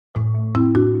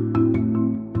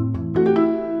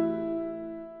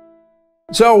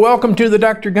So welcome to the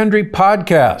Dr. Gundry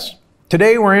podcast.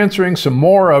 Today we're answering some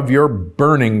more of your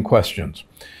burning questions.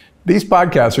 These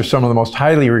podcasts are some of the most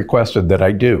highly requested that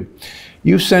I do.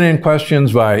 You've sent in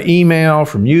questions via email,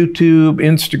 from YouTube,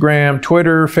 Instagram,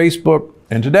 Twitter, Facebook,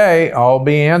 and today I'll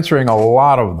be answering a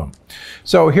lot of them.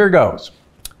 So here goes.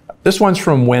 This one's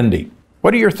from Wendy.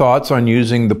 What are your thoughts on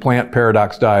using the plant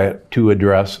paradox diet to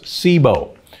address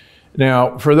SIBO?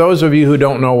 Now, for those of you who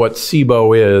don't know what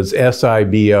SIBO is,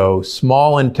 S-I-B-O,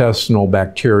 small intestinal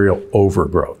bacterial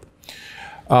overgrowth.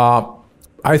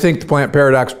 I think the plant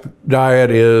paradox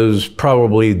diet is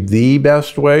probably the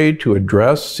best way to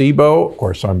address SIBO. Of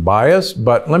course, I'm biased,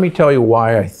 but let me tell you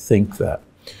why I think that.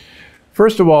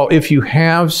 First of all, if you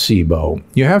have SIBO,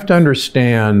 you have to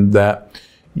understand that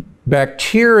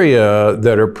bacteria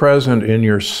that are present in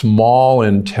your small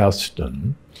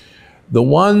intestine, the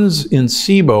ones in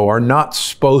SIBO are not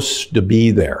supposed to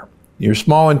be there. Your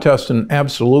small intestine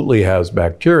absolutely has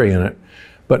bacteria in it,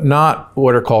 but not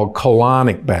what are called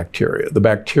colonic bacteria, the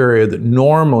bacteria that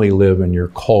normally live in your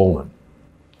colon.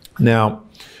 Now,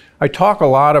 I talk a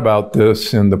lot about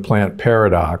this in the plant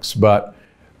paradox, but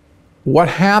what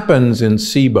happens in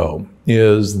SIBO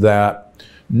is that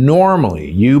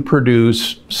normally you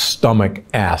produce stomach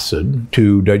acid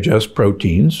to digest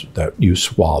proteins that you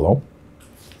swallow.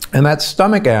 And that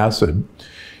stomach acid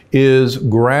is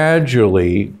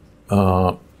gradually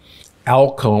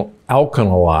alkalized,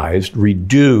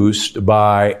 reduced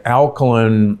by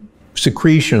alkaline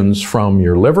secretions from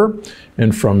your liver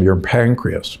and from your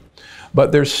pancreas.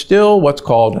 But there's still what's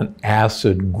called an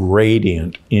acid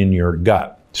gradient in your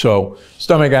gut. So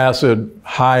stomach acid,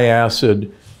 high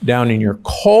acid, down in your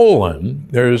colon,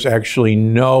 there's actually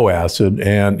no acid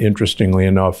and, interestingly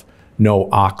enough, no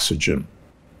oxygen.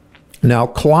 Now,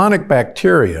 colonic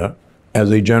bacteria,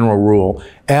 as a general rule,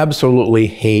 absolutely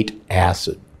hate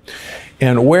acid.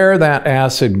 And where that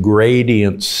acid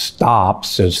gradient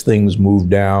stops as things move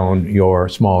down your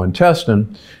small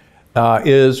intestine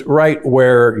is right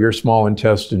where your small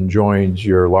intestine joins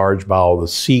your large bowel, the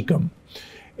cecum.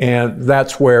 And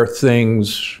that's where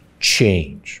things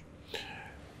change.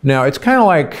 Now, it's kind of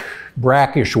like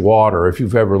brackish water. If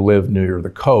you've ever lived near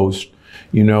the coast,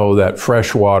 you know that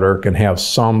fresh water can have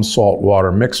some salt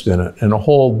water mixed in it, and a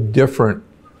whole different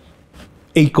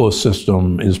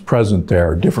ecosystem is present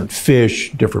there, different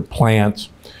fish, different plants.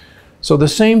 So the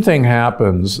same thing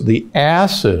happens. The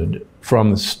acid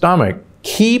from the stomach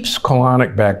keeps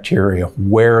colonic bacteria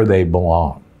where they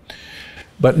belong.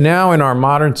 But now in our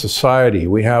modern society,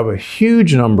 we have a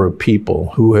huge number of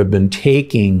people who have been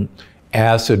taking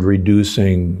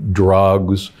acid-reducing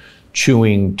drugs,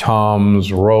 chewing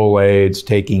Tums, Rolaids,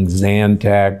 taking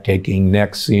Zantac, taking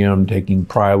Nexium, taking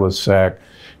Prilosec,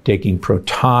 taking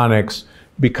Protonix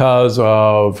because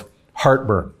of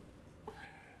heartburn.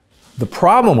 The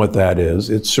problem with that is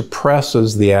it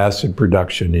suppresses the acid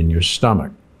production in your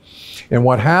stomach. And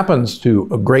what happens to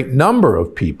a great number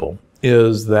of people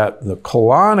is that the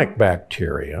colonic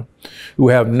bacteria, who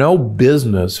have no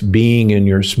business being in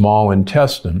your small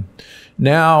intestine,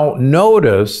 now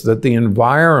notice that the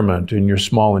environment in your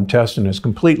small intestine has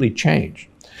completely changed.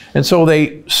 And so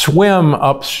they swim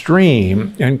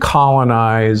upstream and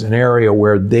colonize an area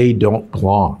where they don't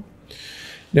belong.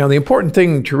 Now, the important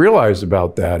thing to realize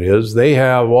about that is they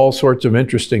have all sorts of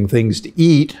interesting things to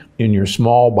eat in your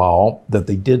small bowel that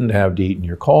they didn't have to eat in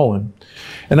your colon.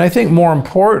 And I think more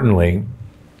importantly,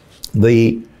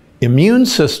 the immune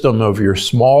system of your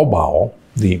small bowel,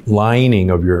 the lining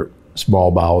of your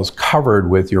small bowel is covered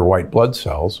with your white blood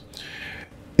cells,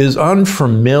 is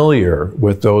unfamiliar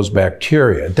with those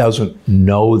bacteria. It doesn't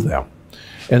know them.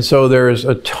 And so there's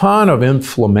a ton of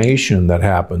inflammation that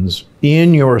happens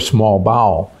in your small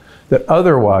bowel that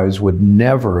otherwise would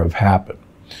never have happened.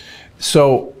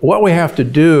 So what we have to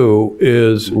do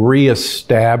is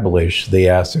reestablish the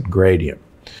acid gradient.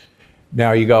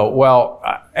 Now you go, well,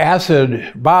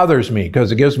 acid bothers me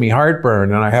because it gives me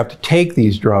heartburn and I have to take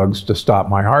these drugs to stop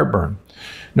my heartburn.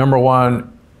 Number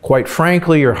one, quite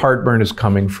frankly, your heartburn is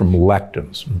coming from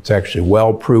lectins. It's actually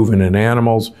well proven in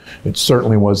animals. It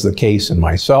certainly was the case in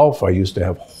myself. I used to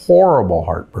have horrible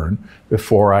heartburn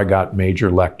before I got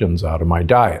major lectins out of my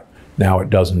diet. Now it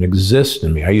doesn't exist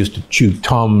in me. I used to chew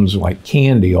Tums like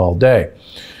candy all day.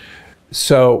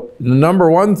 So the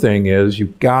number one thing is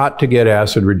you've got to get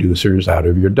acid reducers out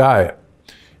of your diet.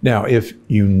 Now, if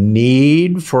you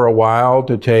need for a while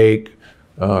to take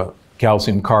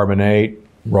calcium carbonate,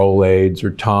 Rolaids,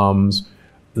 or Tums,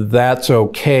 that's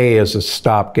okay as a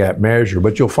stopgap measure,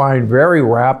 but you'll find very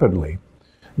rapidly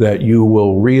that you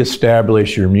will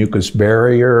reestablish your mucus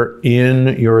barrier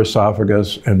in your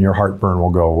esophagus and your heartburn will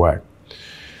go away.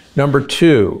 Number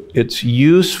two, it's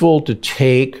useful to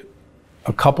take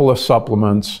a couple of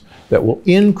supplements that will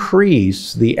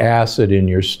increase the acid in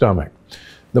your stomach.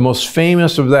 The most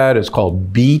famous of that is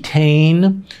called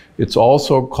betaine. It's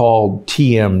also called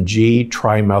TMG,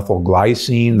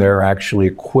 trimethylglycine. They're actually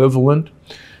equivalent.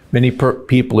 Many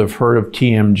people have heard of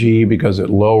TMG because it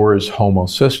lowers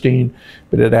homocysteine,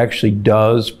 but it actually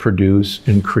does produce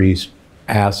increased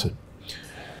acid.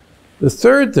 The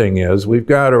third thing is we've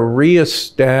got to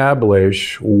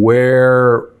reestablish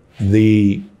where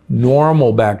the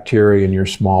normal bacteria in your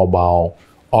small bowel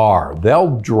are.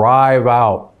 They'll drive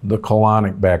out the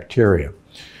colonic bacteria.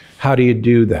 How do you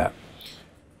do that?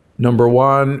 Number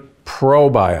one,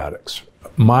 probiotics.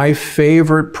 My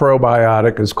favorite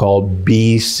probiotic is called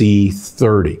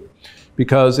BC30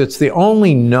 because it's the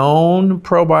only known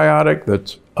probiotic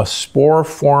that's a spore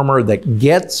former that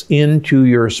gets into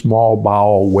your small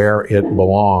bowel where it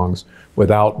belongs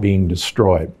without being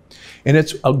destroyed. And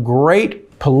it's a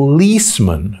great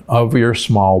policeman of your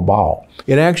small bowel.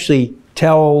 It actually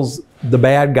tells the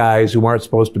bad guys who aren't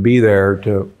supposed to be there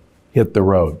to hit the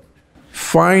road.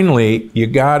 Finally, you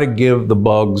got to give the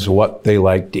bugs what they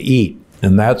like to eat,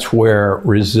 and that's where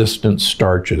resistant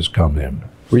starches come in.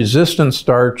 Resistant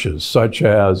starches such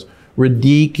as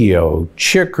radicchio,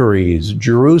 chicories,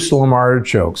 Jerusalem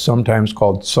artichokes, sometimes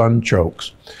called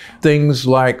sunchokes. Things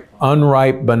like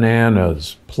unripe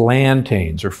bananas,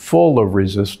 plantains are full of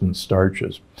resistant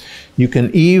starches. You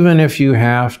can, even if you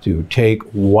have to, take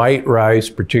white rice,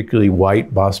 particularly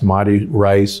white basmati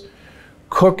rice,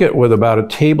 cook it with about a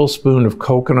tablespoon of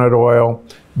coconut oil,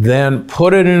 then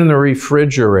put it in the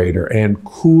refrigerator and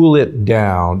cool it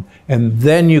down, and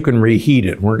then you can reheat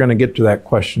it. We're going to get to that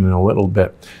question in a little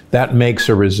bit. That makes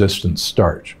a resistant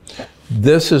starch.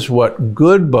 This is what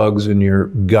good bugs in your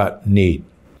gut need.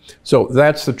 So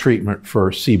that's the treatment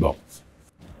for SIBO.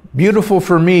 Beautiful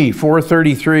for me,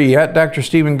 433, at Dr.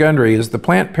 Stephen Gundry. Is the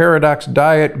plant paradox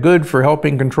diet good for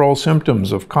helping control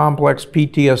symptoms of complex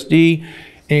PTSD,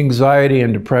 anxiety,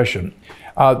 and depression?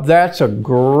 That's a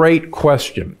great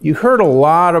question. You heard a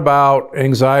lot about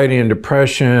anxiety and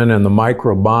depression and the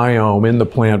microbiome in the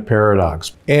plant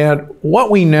paradox. And what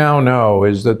we now know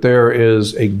is that there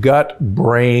is a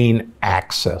gut-brain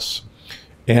axis.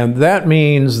 And that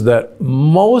means that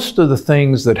most of the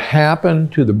things that happen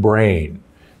to the brain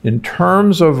in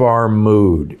terms of our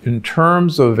mood, in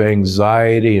terms of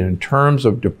anxiety, in terms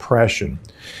of depression,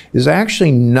 is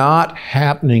actually not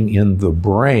happening in the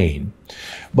brain,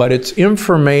 but it's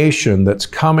information that's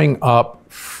coming up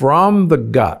from the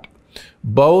gut,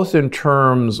 both in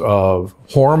terms of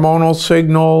hormonal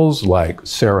signals like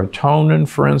serotonin,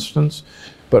 for instance,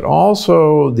 but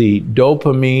also the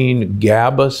dopamine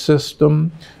GABA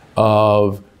system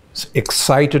of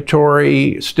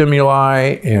excitatory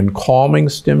stimuli and calming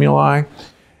stimuli.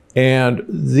 And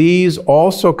these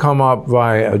also come up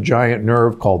via a giant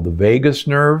nerve called the vagus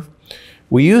nerve.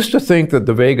 We used to think that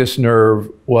the vagus nerve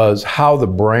was how the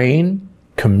brain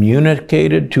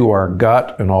communicated to our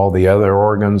gut and all the other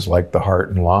organs like the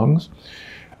heart and lungs.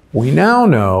 We now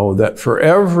know that for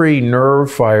every nerve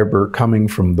fiber coming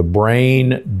from the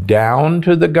brain down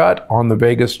to the gut on the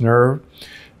vagus nerve,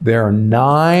 there are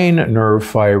 9 nerve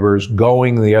fibers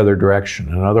going the other direction.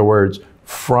 In other words,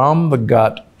 from the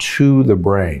gut to the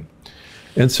brain.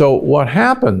 And so what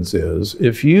happens is,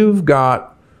 if you've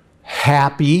got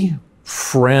happy,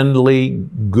 friendly,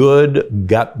 good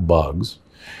gut bugs,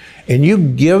 and you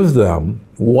give them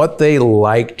what they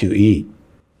like to eat,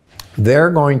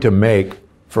 they're going to make,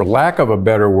 for lack of a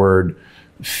better word,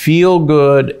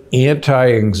 feel-good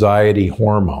anti-anxiety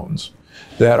hormones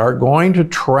that are going to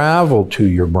travel to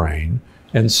your brain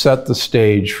and set the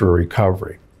stage for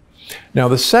recovery. Now,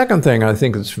 the second thing I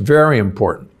think is very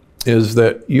important is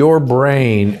that your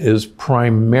brain is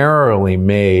primarily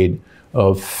made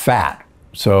of fat.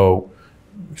 So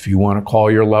if you want to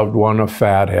call your loved one a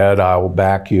fathead, I will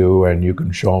back you and you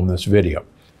can show them this video.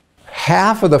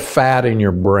 Half of the fat in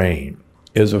your brain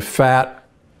is a fat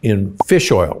in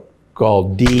fish oil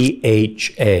called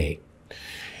DHA.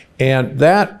 And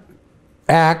that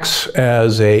acts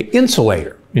as an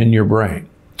insulator in your brain.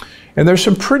 And there's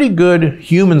some pretty good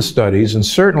human studies, and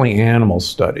certainly animal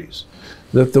studies,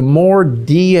 that the more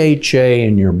DHA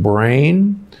in your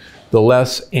brain, the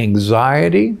less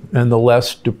anxiety and the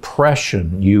less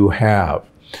depression you have.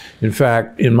 In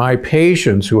fact, in my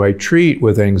patients who I treat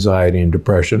with anxiety and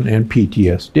depression and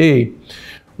PTSD,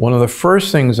 one of the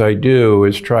first things I do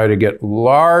is try to get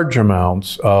large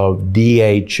amounts of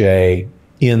DHA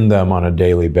in them on a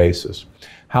daily basis.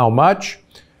 How much?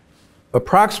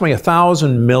 Approximately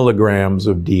 1,000 milligrams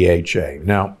of DHA.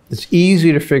 Now, it's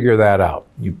easy to figure that out.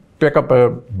 You pick up a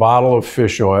bottle of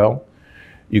fish oil.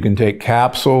 You can take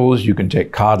capsules, you can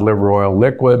take cod liver oil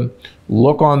liquid.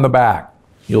 Look on the back.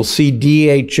 You'll see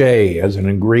DHA as an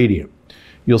ingredient.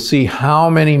 You'll see how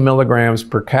many milligrams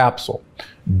per capsule.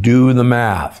 Do the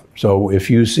math. So if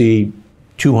you see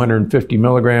 250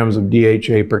 milligrams of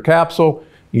DHA per capsule,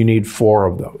 you need 4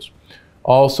 of those.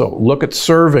 Also, look at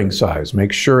serving size.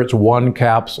 Make sure it's 1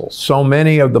 capsule. So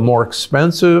many of the more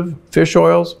expensive fish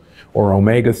oils or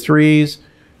omega-3s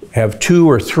have 2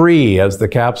 or 3 as the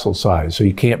capsule size, so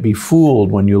you can't be fooled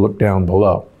when you look down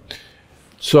below.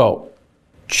 So,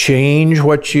 change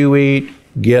what you eat.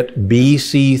 Get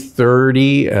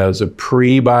BC30 as a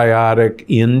prebiotic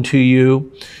into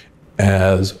you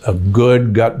as a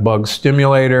good gut bug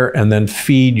stimulator, and then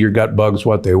feed your gut bugs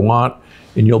what they want,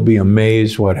 and you'll be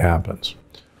amazed what happens.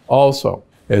 Also,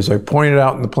 as I pointed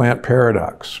out in the plant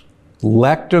paradox,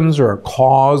 lectins are a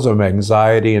cause of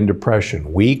anxiety and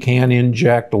depression. We can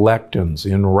inject lectins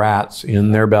in rats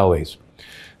in their bellies.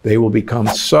 They will become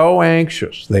so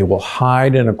anxious, they will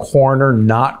hide in a corner,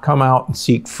 not come out and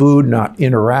seek food, not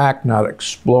interact, not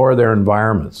explore their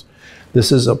environments.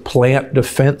 This is a plant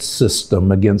defense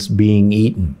system against being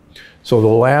eaten. So the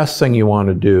last thing you want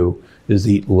to do is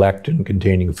eat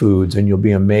lectin-containing foods, and you'll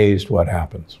be amazed what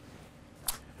happens.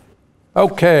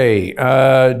 Okay,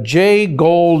 J.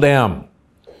 Gold M.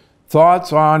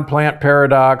 Thoughts on plant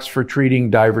paradox for treating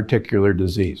diverticular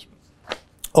disease?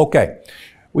 Okay.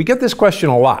 We get this question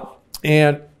a lot.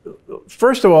 And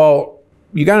first of all,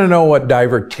 you got to know what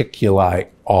diverticuli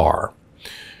are.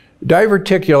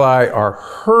 Diverticuli are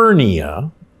hernia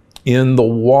in the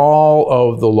wall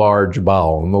of the large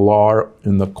bowel,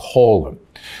 in the colon.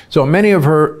 So many of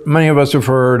us have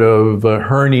heard of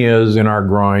hernias in our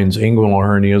groins, inguinal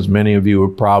hernias. Many of you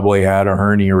have probably had a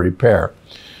hernia repair.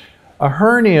 A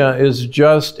hernia is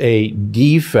just a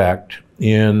defect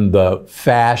in the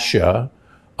fascia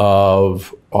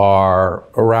of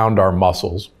around our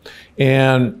muscles.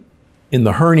 And in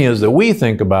the hernias that we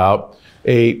think about,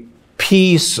 a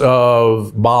piece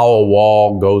of bowel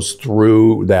wall goes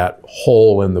through that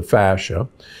hole in the fascia,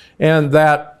 and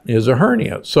that is a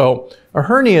hernia. So a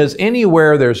hernia is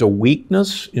anywhere there's a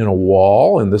weakness in a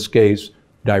wall. In this case,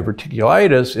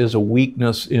 diverticulitis is a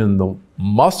weakness in the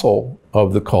muscle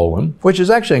of the colon, which is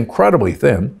actually incredibly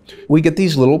thin. We get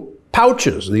these little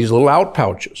pouches, these little out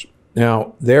pouches.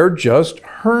 Now, they're just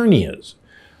hernias.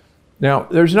 Now,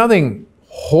 there's nothing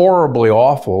horribly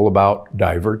awful about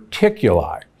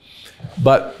diverticuli,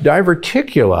 but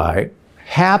diverticuli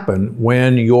happen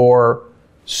when you're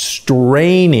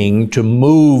straining to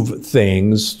move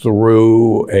things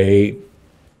through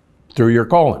your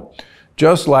colon.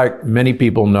 Just like many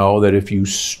people know that if you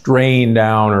strain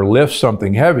down or lift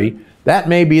something heavy, that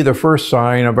may be the first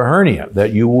sign of a hernia,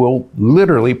 that you will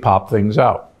literally pop things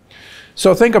out.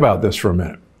 So think about this for a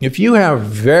minute. If you have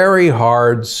very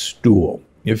hard stool,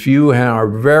 if you are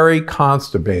very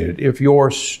constipated, if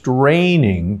you're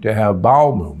straining to have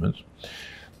bowel movements,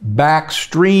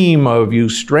 backstream of you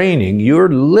straining, you're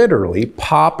literally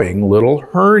popping little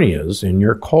hernias in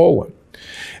your colon.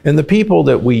 And the people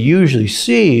that we usually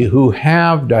see who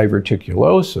have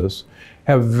diverticulosis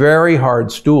have very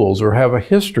hard stools or have a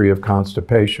history of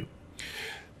constipation.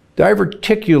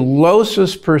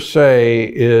 Diverticulosis per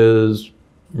se is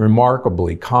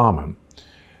remarkably common.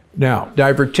 Now,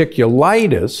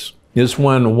 diverticulitis is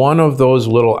when one of those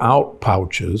little out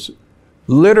pouches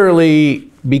literally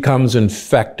becomes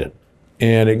infected.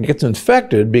 And it gets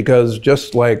infected because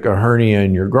just like a hernia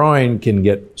in your groin can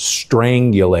get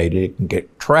strangulated, it can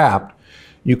get trapped,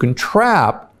 you can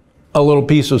trap a little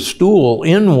piece of stool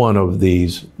in one of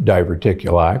these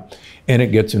diverticuli and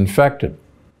it gets infected.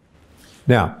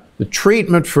 Now, the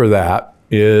treatment for that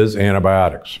is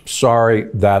antibiotics. Sorry,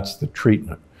 that's the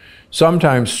treatment.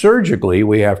 Sometimes surgically,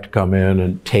 we have to come in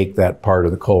and take that part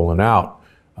of the colon out.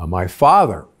 My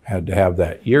father had to have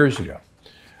that years ago.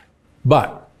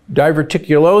 But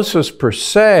diverticulosis per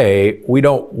se, we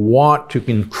don't want to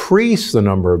increase the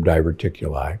number of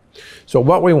diverticuli. So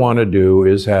what we want to do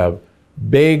is have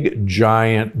big,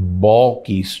 giant,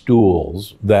 bulky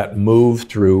stools that move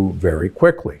through very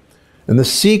quickly. And the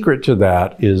secret to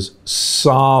that is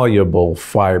soluble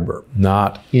fiber,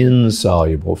 not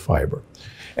insoluble fiber.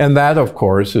 And that, of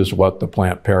course, is what the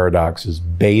plant paradox is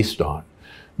based on.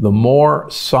 The more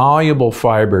soluble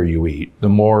fiber you eat, the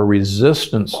more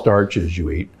resistant starches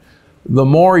you eat, the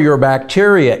more your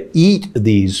bacteria eat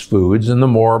these foods and the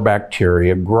more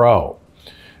bacteria grow.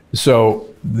 So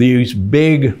these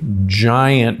big,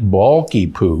 giant, bulky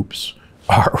poops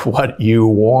are what you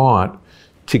want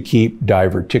to keep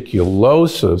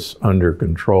diverticulosis under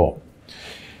control.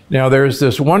 Now, there's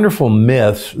this wonderful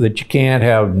myth that you can't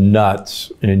have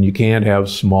nuts and you can't have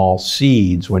small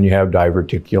seeds when you have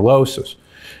diverticulosis.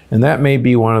 And that may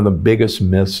be one of the biggest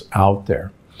myths out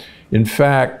there. In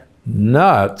fact,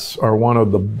 nuts are one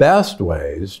of the best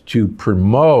ways to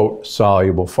promote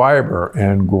soluble fiber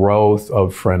and growth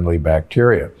of friendly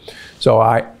bacteria. So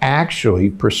I actually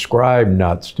prescribe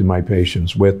nuts to my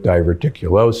patients with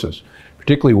diverticulosis,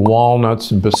 particularly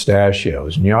walnuts and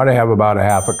pistachios. And you ought to have about a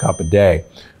half a cup a day,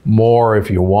 more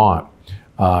if you want.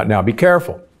 Now be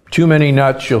careful. Too many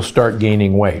nuts, you'll start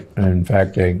gaining weight. And in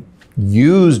fact, they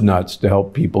use nuts to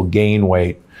help people gain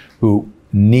weight who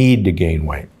need to gain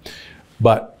weight.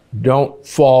 But don't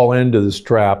fall into this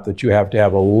trap that you have to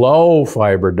have a low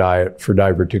fiber diet for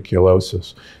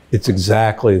diverticulosis. It's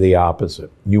exactly the opposite.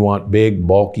 You want big,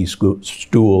 bulky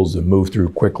stools that move through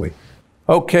quickly.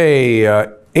 Okay,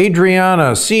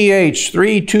 Adriana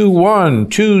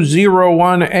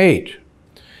CH3212018.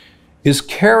 Is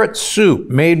carrot soup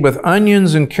made with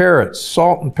onions and carrots,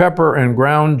 salt and pepper, and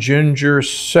ground ginger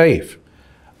safe?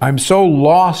 I'm so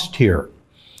lost here.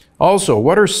 Also,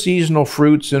 what are seasonal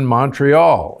fruits in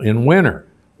Montreal in winter?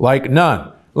 Like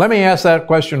none. Let me ask that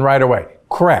question right away.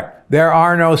 Correct. There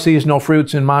are no seasonal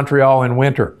fruits in Montreal in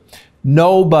winter.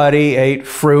 Nobody ate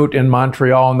fruit in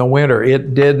Montreal in the winter.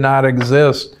 It did not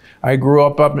exist. I grew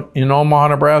up in Omaha,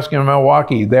 Nebraska, and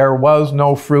Milwaukee. There was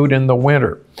no fruit in the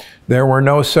winter. There were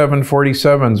no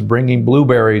 747s bringing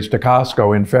blueberries to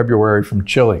Costco in February from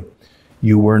Chile.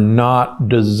 You were not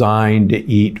designed to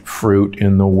eat fruit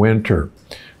in the winter.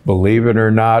 Believe it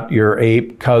or not, your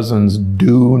ape cousins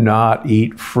do not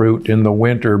eat fruit in the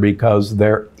winter because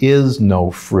there is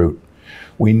no fruit.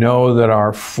 We know that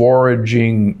our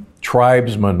foraging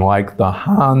tribesmen like the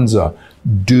Hansa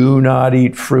do not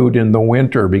eat fruit in the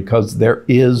winter because there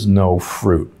is no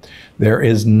fruit. There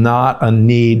is not a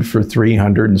need for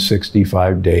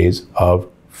 365 days of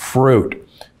fruit.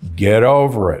 Get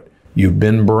over it. You've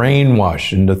been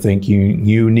brainwashed into thinking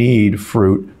you need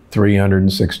fruit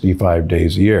 365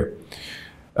 days a year.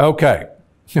 Okay.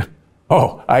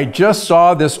 Oh, I just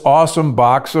saw this awesome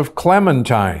box of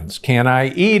clementines. Can I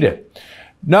eat it?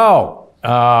 No.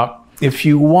 If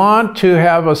you want to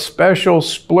have a special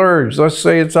splurge, let's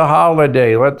say it's a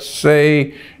holiday, let's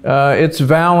say it's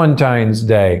Valentine's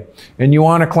Day, and you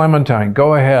want a clementine,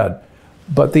 go ahead.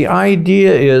 But the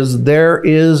idea is there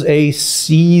is a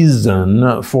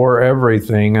season for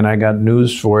everything, and I got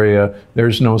news for you.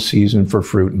 There's no season for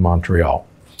fruit in Montreal.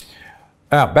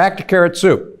 Back to carrot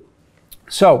soup.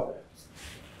 So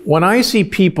when I see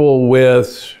people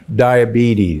with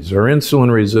diabetes or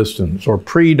insulin resistance or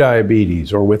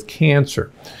pre-diabetes or with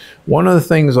cancer, one of the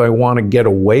things I want to get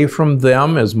away from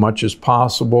them as much as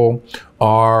possible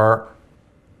are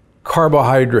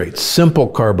carbohydrates, simple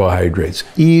carbohydrates,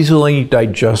 easily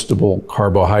digestible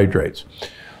carbohydrates.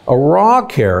 A raw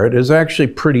carrot is actually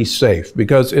pretty safe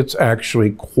because it's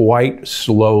actually quite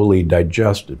slowly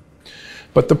digested.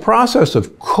 But the process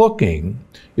of cooking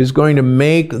is going to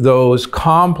make those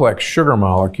complex sugar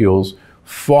molecules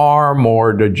far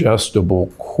more digestible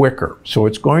quicker. So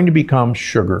it's going to become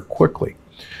sugar quickly.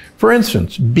 For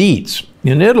instance, beets.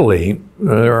 In Italy,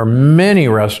 there are many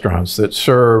restaurants that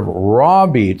serve raw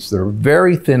beets that are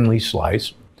very thinly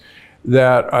sliced,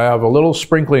 that have a little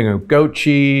sprinkling of goat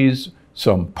cheese,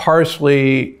 some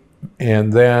parsley,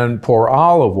 and then pour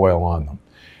olive oil on them.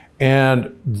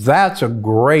 And that's a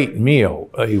great meal.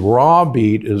 A raw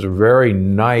beet is a very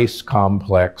nice,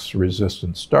 complex,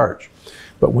 resistant starch.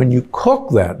 But when you cook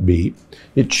that beet,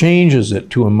 it changes it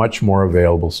to a much more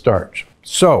available starch.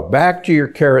 So back to your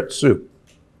carrot soup.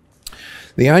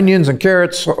 The onions and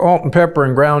carrots, salt and pepper,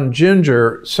 and ground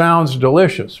ginger sounds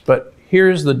delicious, but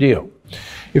here's the deal.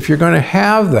 If you're going to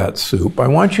have that soup, I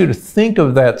want you to think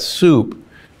of that soup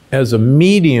as a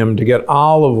medium to get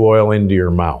olive oil into your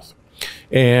mouth.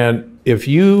 And if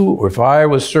I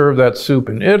was served that soup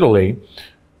in Italy,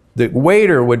 the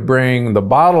waiter would bring the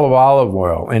bottle of olive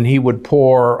oil and he would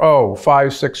pour,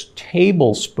 5, 6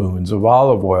 tablespoons of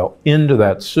olive oil into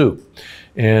that soup.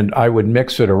 And I would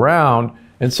mix it around.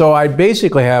 And so I'd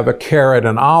basically have a carrot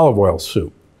and olive oil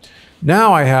soup.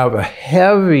 Now I have a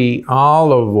heavy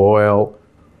olive oil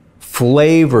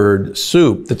flavored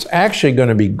soup that's actually going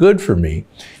to be good for me.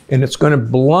 And it's going to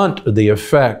blunt the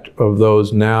effect of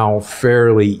those now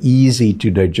fairly easy to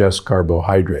digest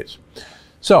carbohydrates.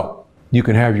 So you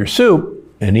can have your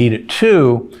soup and eat it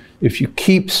too if you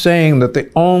keep saying that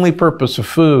the only purpose of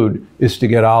food is to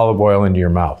get olive oil into your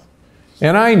mouth.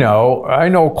 And I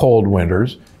know cold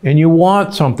winters, and you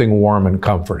want something warm and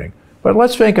comforting. But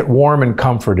let's make it warm and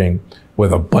comforting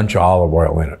with a bunch of olive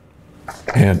oil in it.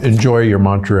 And enjoy your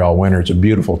Montreal winter. It's a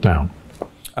beautiful town.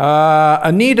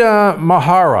 Anita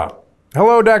Mahara.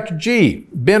 Hello, Dr. G.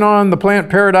 Been on the plant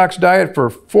paradox diet for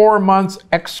 4 months,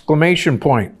 exclamation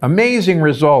point. Amazing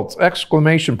results,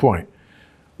 exclamation point.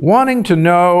 Wanting to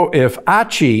know if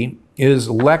achi is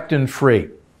lectin-free.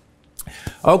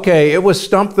 Okay, it was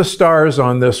stump the stars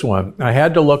on this one. I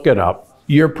had to look it up.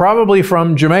 You're probably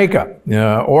from Jamaica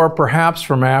or perhaps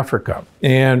from Africa.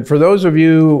 And for those of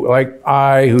you like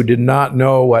I who did not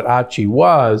know what achi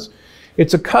was,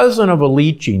 it's a cousin of a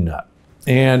lychee nut.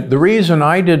 And the reason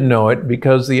I didn't know it,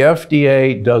 because the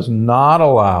FDA does not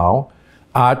allow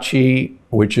achi,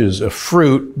 which is a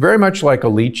fruit, very much like a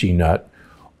lychee nut,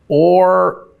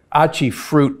 or achi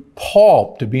fruit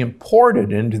pulp to be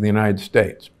imported into the United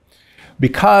States.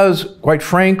 Because, quite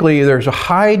frankly, there's a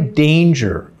high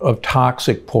danger of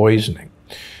toxic poisoning.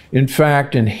 In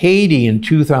fact, in Haiti in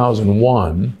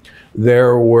 2001,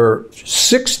 there were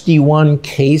 61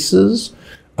 cases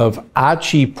of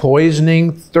achi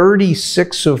poisoning,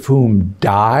 36 of whom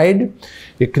died.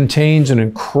 It contains an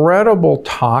incredible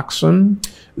toxin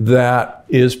that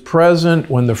is present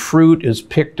when the fruit is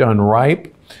picked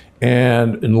unripe.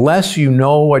 And unless you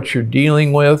know what you're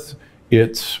dealing with,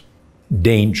 it's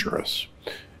dangerous.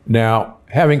 Now,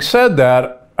 having said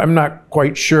that, I'm not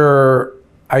quite sure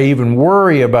I even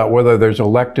worry about whether there's a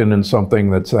lectin in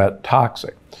something that's that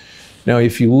toxic. Now,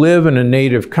 if you live in a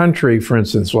native country, for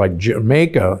instance, like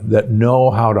Jamaica, that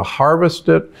know how to harvest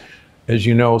it, as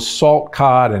you know, salt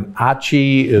cod and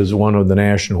achi is one of the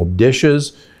national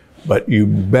dishes, but you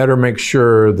better make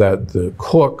sure that the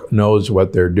cook knows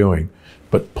what they're doing.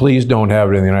 But please don't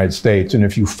have it in the United States. And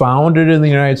if you found it in the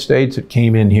United States, it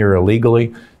came in here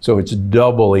illegally, so it's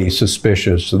doubly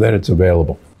suspicious that it's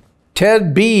available.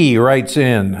 Ted B. writes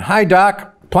in, "Hi, Doc.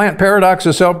 Plant Paradox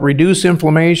has helped reduce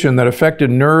inflammation that affected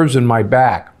nerves in my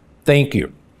back. Thank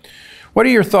you. What are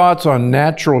your thoughts on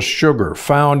natural sugar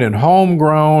found in home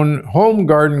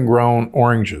garden-grown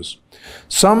oranges?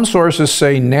 Some sources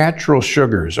say natural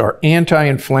sugars are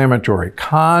anti-inflammatory,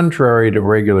 contrary to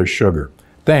regular sugar.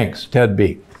 Thanks, Ted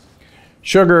B.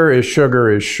 Sugar is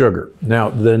sugar is sugar. Now,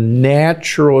 the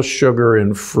natural sugar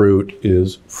in fruit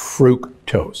is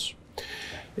fructose.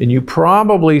 And you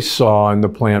probably saw in the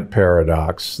plant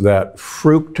paradox that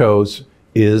fructose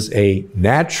is a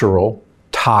natural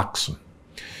toxin.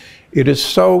 It is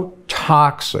so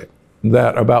toxic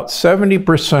that about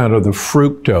 70% of the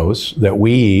fructose that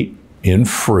we eat in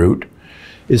fruit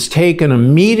is taken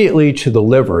immediately to the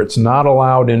liver. It's not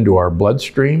allowed into our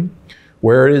bloodstream,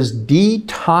 where it is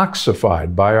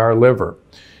detoxified by our liver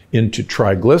into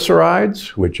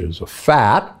triglycerides, which is a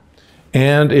fat,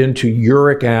 and into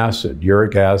uric acid.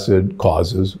 Uric acid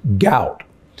causes gout.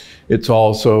 It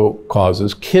also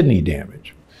causes kidney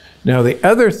damage. Now, the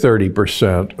other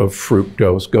 30% of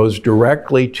fructose goes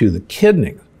directly to the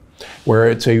kidney, where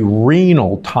it's a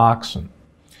renal toxin.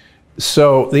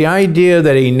 So the idea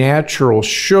that a natural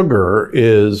sugar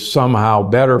is somehow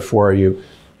better for you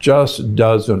just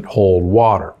doesn't hold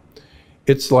water.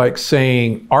 It's like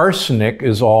saying arsenic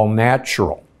is all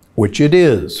natural, which it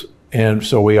is. And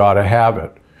so we ought to have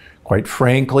it. Quite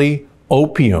frankly,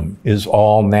 opium is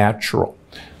all natural.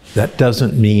 That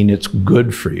doesn't mean it's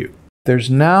good for you. There's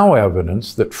now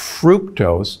evidence that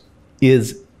fructose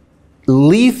is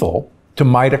lethal to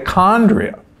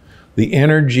mitochondria, the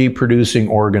energy-producing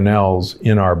organelles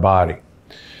in our body.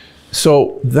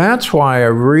 So that's why I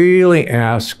really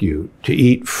ask you to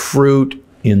eat fruit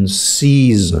in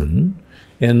season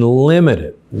and limit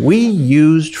it. We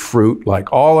used fruit,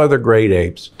 like all other great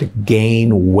apes, to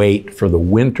gain weight for the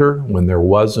winter when there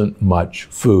wasn't much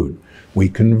food. We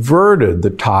converted the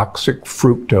toxic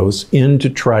fructose into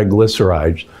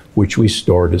triglycerides, which we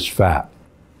stored as fat.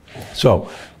 So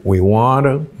we want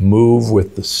to move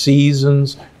with the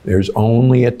seasons. There's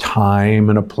only a time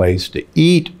and a place to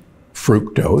eat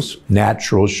fructose,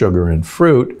 natural sugar in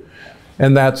fruit,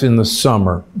 and that's in the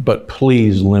summer, but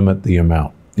please limit the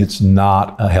amount. It's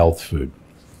not a health food.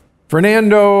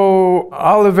 Fernando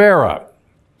Oliveira.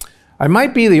 I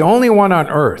might be the only one on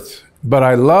earth, but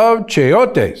I love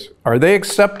chayotes. Are they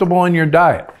acceptable in your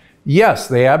diet? Yes,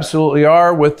 they absolutely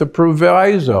are, with the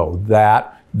proviso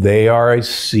that they are a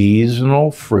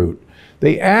seasonal fruit.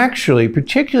 They actually,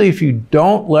 particularly if you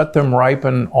don't let them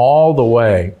ripen all the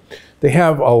way, they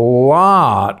have a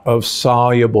lot of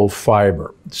soluble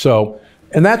fiber. So,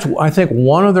 and that's, I think,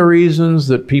 one of the reasons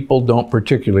that people don't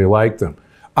particularly like them.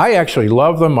 I actually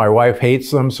love them. My wife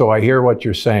hates them, so I hear what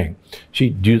you're saying. She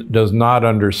does not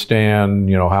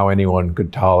understand, how anyone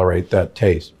could tolerate that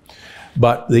taste.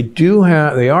 But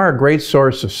they are a great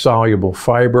source of soluble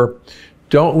fiber.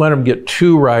 Don't let them get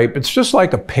too ripe. It's just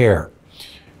like a pear.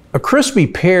 A crispy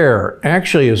pear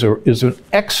actually is an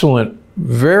excellent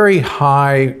very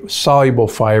high soluble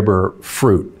fiber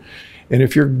fruit. And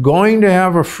if you're going to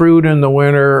have a fruit in the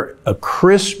winter, a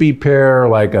crispy pear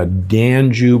like a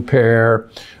Danju pear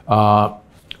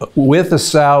with a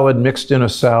salad, mixed in a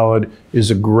salad, is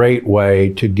a great way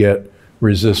to get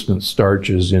resistant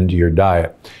starches into your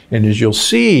diet. And as you'll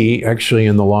see, actually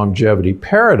in the longevity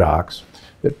paradox,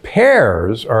 that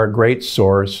pears are a great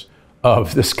source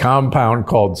of this compound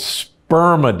called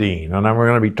spermidine. And we're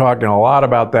going to be talking a lot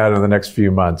about that in the next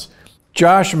few months.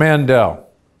 Josh Mandel.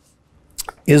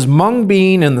 Is mung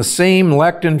bean in the same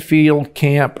lectin field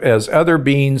camp as other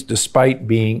beans despite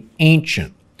being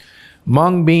ancient?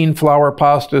 Mung bean flour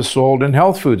pasta is sold in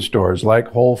health food stores like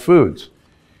Whole Foods.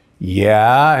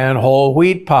 Yeah, and whole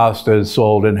wheat pasta is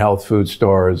sold in health food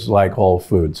stores like Whole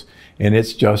Foods, and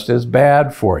it's just as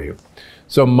bad for you.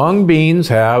 So mung beans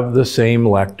have the same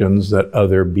lectins that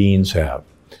other beans have.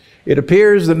 It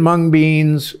appears that mung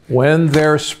beans, when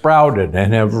they're sprouted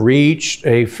and have reached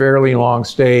a fairly long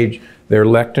stage, their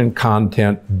lectin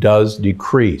content does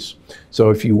decrease.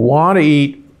 So if you want to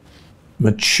eat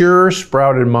mature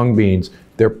sprouted mung beans,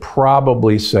 they're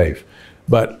probably safe.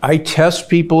 But I test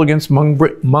people against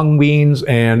mung beans,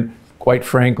 and quite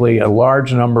frankly, a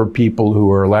large number of people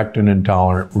who are lectin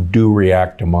intolerant do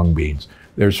react to mung beans.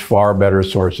 There's far better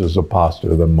sources of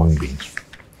pasta than mung beans.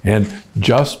 And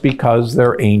just because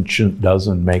they're ancient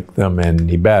doesn't make them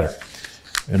any better.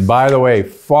 And by the way,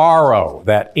 farro,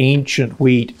 that ancient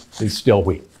wheat, is still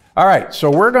wheat. All right, so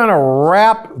we're going to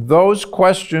wrap those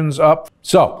questions up.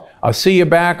 So I'll see you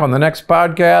back on the next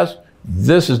podcast.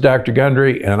 This is Dr.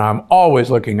 Gundry, and I'm always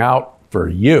looking out for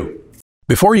you.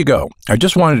 Before you go, I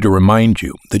just wanted to remind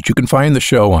you that you can find the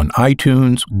show on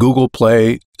iTunes, Google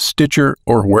Play, Stitcher,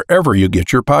 or wherever you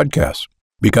get your podcasts.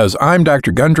 Because I'm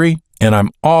Dr. Gundry, and I'm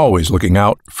always looking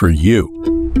out for you.